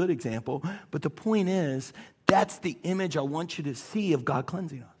was a good example. But the point is, that's the image I want you to see of God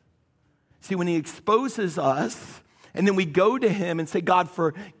cleansing us. See, when he exposes us, and then we go to him and say, God,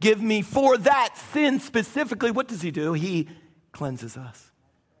 forgive me for that sin specifically, what does he do? He cleanses us.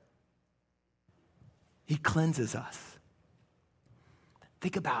 He cleanses us.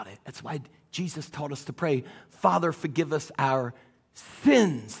 Think about it. That's why Jesus taught us to pray, Father, forgive us our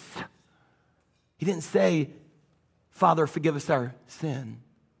sins. He didn't say, Father, forgive us our sin.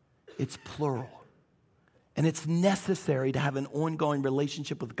 It's plural. And it's necessary to have an ongoing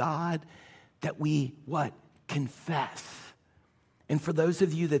relationship with God that we, what? Confess. And for those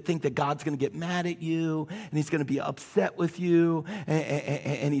of you that think that God's going to get mad at you and he's going to be upset with you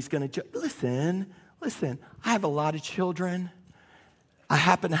and he's going to listen, I have a lot of children. I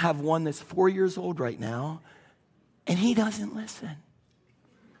happen to have one that's 4 years old right now, and he doesn't listen.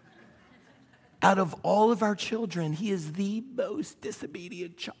 Out of all of our children, he is the most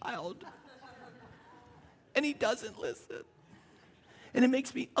disobedient child. And he doesn't listen. And it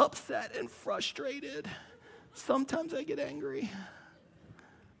makes me upset and frustrated. Sometimes I get angry.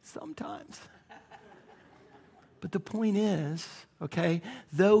 Sometimes. But the point is, okay,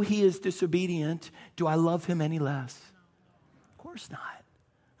 though he is disobedient, do I love him any less? Of course not.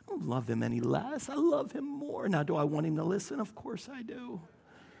 I don't love him any less. I love him more. Now, do I want him to listen? Of course I do.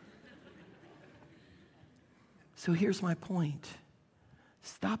 So here's my point.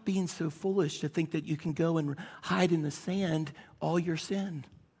 Stop being so foolish to think that you can go and hide in the sand all your sin.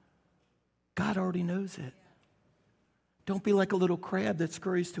 God already knows it. Don't be like a little crab that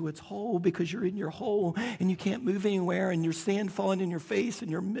scurries to its hole because you're in your hole and you can't move anywhere and your sand falling in your face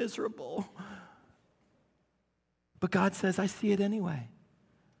and you're miserable. But God says, I see it anyway.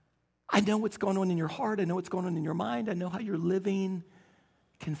 I know what's going on in your heart. I know what's going on in your mind. I know how you're living.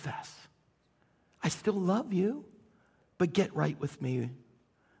 Confess. I still love you, but get right with me,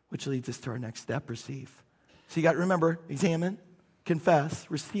 which leads us to our next step, receive. So you got to remember, examine, confess,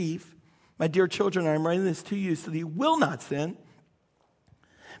 receive. My dear children, I'm writing this to you so that you will not sin.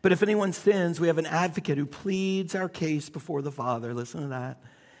 But if anyone sins, we have an advocate who pleads our case before the Father. Listen to that.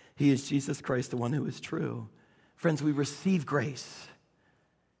 He is Jesus Christ, the one who is true. Friends, we receive grace.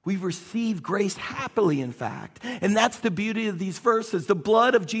 We receive grace happily, in fact. And that's the beauty of these verses. The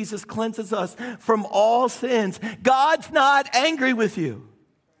blood of Jesus cleanses us from all sins. God's not angry with you.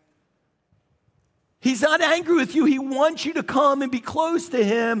 He's not angry with you. He wants you to come and be close to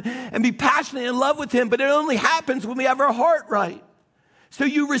him and be passionate in love with him. But it only happens when we have our heart right. So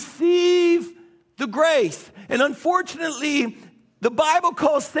you receive the grace. And unfortunately, the Bible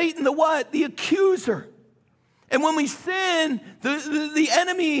calls Satan the what? The accuser. And when we sin, the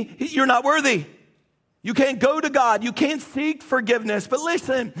enemy, you're not worthy. You can't go to God. You can't seek forgiveness. But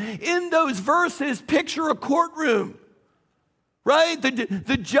listen, in those verses, picture a courtroom, right?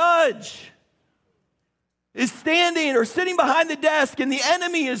 The judge is standing or sitting behind the desk and the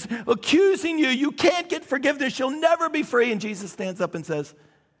enemy is accusing you. You can't get forgiveness. You'll never be free. And Jesus stands up and says,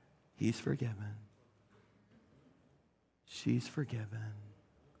 he's forgiven. She's forgiven.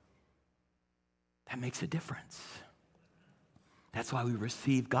 That makes a difference. That's why we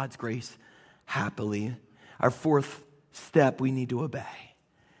receive God's grace happily. Our fourth step, we need to obey.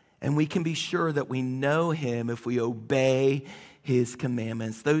 And we can be sure that we know him if we obey his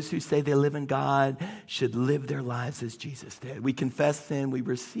commandments. Those who say they live in God should live their lives as Jesus did. We confess sin, we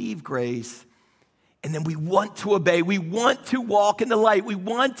receive grace, and then we want to obey. We want to walk in the light. We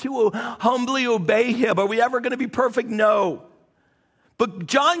want to humbly obey him. Are we ever going to be perfect? No. But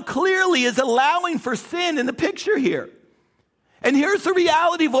John clearly is allowing for sin in the picture here. And here's the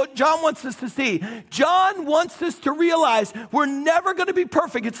reality of what John wants us to see. John wants us to realize we're never going to be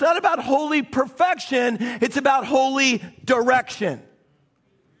perfect. It's not about holy perfection. It's about holy direction.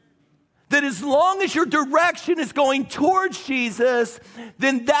 That as long as your direction is going towards Jesus,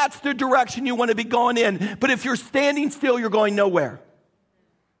 then that's the direction you want to be going in. But if you're standing still, you're going nowhere.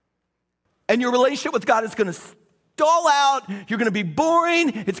 And your relationship with God is going to stall out. You're going to be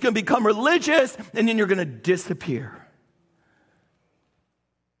boring. It's going to become religious. And then you're going to disappear.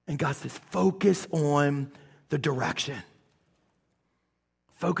 And God says, focus on the direction.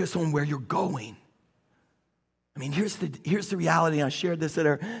 Focus on where you're going. I mean, here's the reality. I shared this at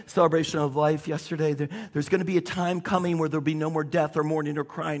our celebration of life yesterday. There's going to be a time coming where there'll be no more death or mourning or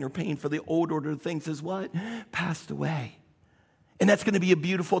crying or pain, for the old order of things is what? Passed away. And that's going to be a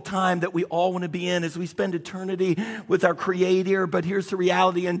beautiful time that we all want to be in as we spend eternity with our Creator. But here's the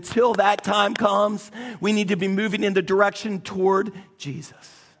reality. Until that time comes, we need to be moving in the direction toward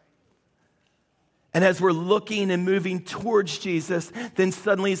Jesus. And as we're looking and moving towards Jesus, then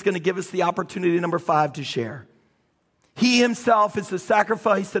suddenly he's going to give us the opportunity, number 5, to share. He himself is the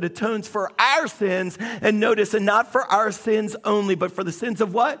sacrifice that atones for our sins. And notice, and not for our sins only, but for the sins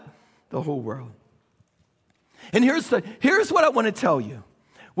of what? The whole world. And here's what I want to tell you.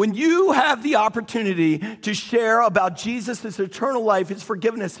 When you have the opportunity to share about Jesus' his eternal life, his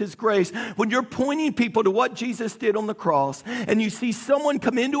forgiveness, his grace, when you're pointing people to what Jesus did on the cross, and you see someone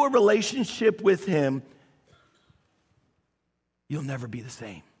come into a relationship with him, you'll never be the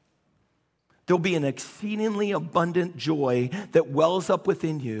same. There'll be an exceedingly abundant joy that wells up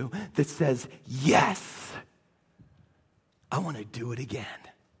within you that says, yes, I want to do it again.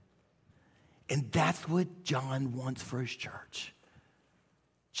 And that's what John wants for his church.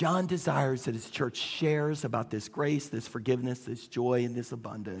 John desires that his church shares about this grace, this forgiveness, this joy, and this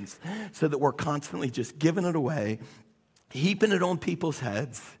abundance, so that we're constantly just giving it away, heaping it on people's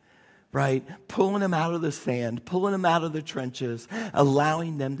heads, right? Pulling them out of the sand, pulling them out of the trenches,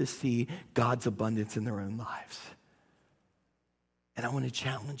 allowing them to see God's abundance in their own lives. And I want to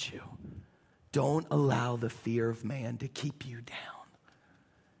challenge you. Don't allow the fear of man to keep you down.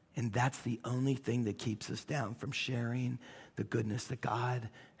 And that's the only thing that keeps us down from sharing the goodness that God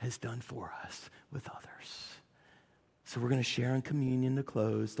has done for us with others. So we're going to share in communion to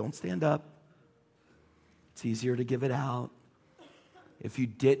close. Don't stand up. It's easier to give it out. If you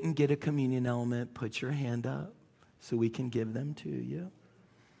didn't get a communion element, put your hand up so we can give them to you.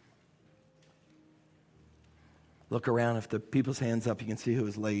 Look around. If the people's hands up, you can see who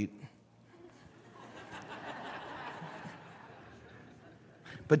was late.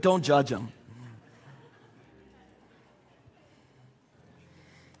 But don't judge them.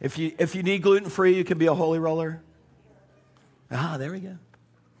 If you need gluten-free, you can be a holy roller. Ah, there we go.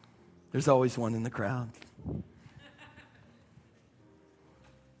 There's always one in the crowd.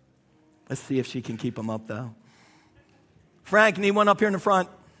 Let's see if she can keep them up, though. Frank, need one up here in the front?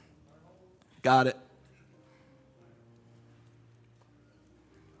 Got it.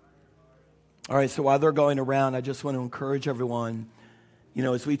 All right, so while they're going around, I just want to encourage everyone,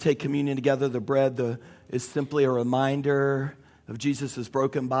 as we take communion together, the bread is simply a reminder of Jesus'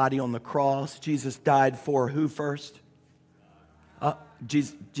 broken body on the cross. Jesus died for who first?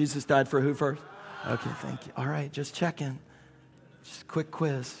 Jesus died for who first? Okay, thank you. All right, just checking. Just a quick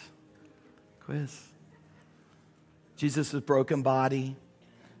quiz. Jesus' broken body.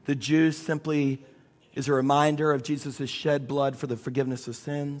 The juice simply is a reminder of Jesus' shed blood for the forgiveness of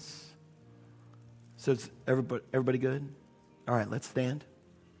sins. So it's everybody good? All right, let's stand.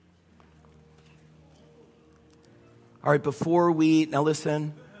 All right, before we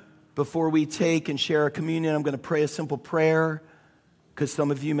take and share a communion, I'm going to pray a simple prayer because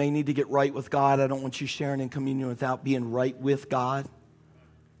some of you may need to get right with God. I don't want you sharing in communion without being right with God.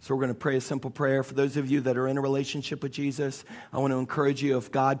 So we're going to pray a simple prayer. For those of you that are in a relationship with Jesus, I want to encourage you,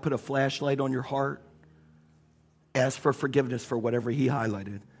 if God put a flashlight on your heart, ask for forgiveness for whatever he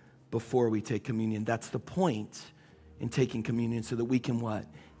highlighted before we take communion. That's the point in taking communion, so that we can what?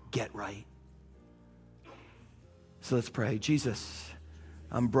 Get right. So let's pray. Jesus,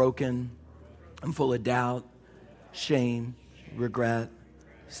 I'm broken. I'm full of doubt, shame, regret,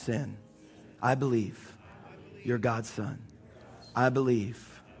 sin. I believe you're God's son. I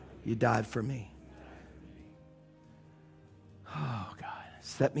believe you died for me. Oh, God.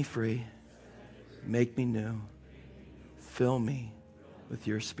 Set me free. Make me new. Fill me with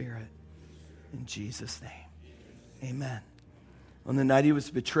your spirit. In Jesus' name. Amen. On the night he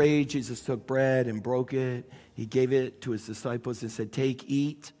was betrayed, Jesus took bread and broke it. He gave it to his disciples and said, "Take,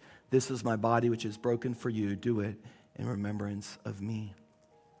 eat. This is my body, which is broken for you. Do it in remembrance of me."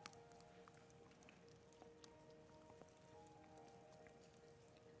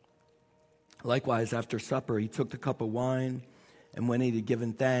 Likewise, after supper, he took the cup of wine, and when he had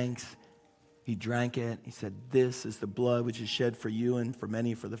given thanks, he drank it. He said, "This is the blood which is shed for you and for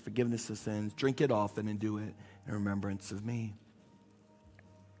many for the forgiveness of sins. Drink it often and do it in remembrance of me."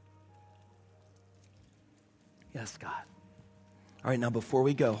 Yes, God. All right, now before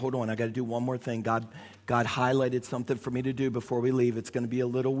we go, hold on. I got to do one more thing. God highlighted something for me to do before we leave. It's going to be a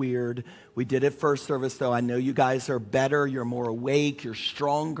little weird. We did it first service, though. I know you guys are better. You're more awake. You're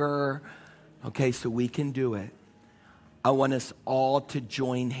stronger. Okay, so we can do it. I want us all to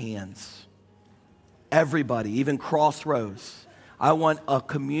join hands. Everybody, even Crossroads. I want a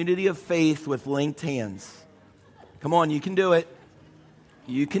community of faith with linked hands. Come on, you can do it.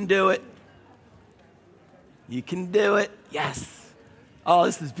 You can do it. You can do it. Yes. Oh,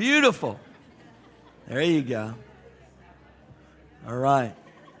 this is beautiful. There you go. All right.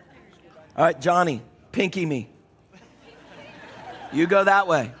 All right, Johnny, pinky me. You go that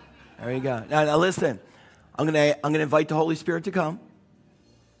way. There you go. Now listen. I'm gonna invite the Holy Spirit to come.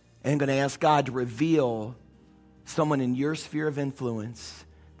 And I'm going to ask God to reveal someone in your sphere of influence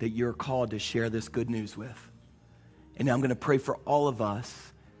that you're called to share this good news with. And I'm going to pray for all of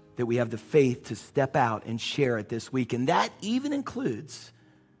us that we have the faith to step out and share it this week. And that even includes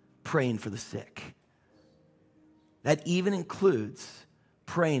praying for the sick. That even includes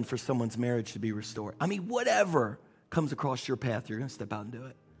praying for someone's marriage to be restored. I mean, whatever comes across your path, you're going to step out and do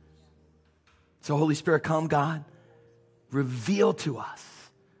it. So Holy Spirit, come, God. Reveal to us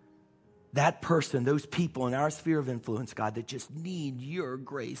that person, those people in our sphere of influence, God, that just need your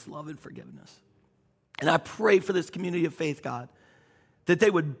grace, love, and forgiveness. And I pray for this community of faith, God, that they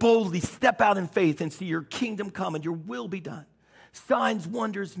would boldly step out in faith and see your kingdom come and your will be done. Signs,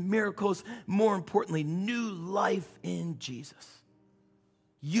 wonders, miracles, more importantly, new life in Jesus.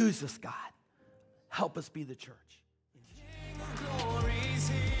 Use us, God. Help us be the church.